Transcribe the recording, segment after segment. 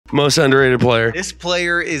Most underrated player. This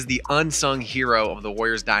player is the unsung hero of the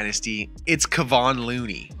Warriors dynasty. It's Kevon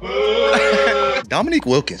Looney. Dominique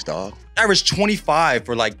Wilkins, dog. Averaged 25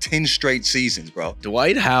 for like 10 straight seasons, bro.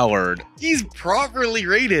 Dwight Howard. He's properly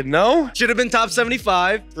rated, no? Should have been top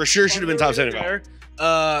 75. For sure should have been top 75.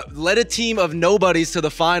 Led a team of nobodies to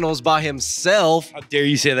the finals by himself. How dare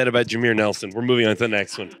you say that about Jameer Nelson? We're moving on to the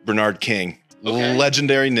next one. Bernard King. Okay.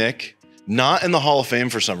 Legendary Nick. Not in the Hall of Fame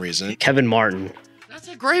for some reason. Kevin Martin. That's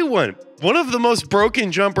a great one. One of the most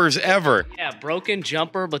broken jumpers ever. Yeah, broken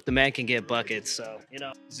jumper, but the man can get buckets, so, you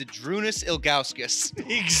know. Zadrunas Ilgauskas.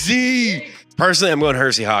 Big Z. Personally, I'm going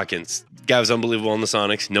Hersey Hawkins. Guy was unbelievable in the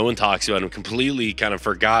Sonics. No one talks about him. Completely kind of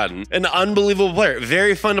forgotten. An unbelievable player.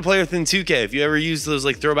 Very fun to play with in 2K. If you ever use those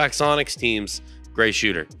like throwback Sonics teams, great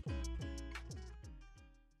shooter.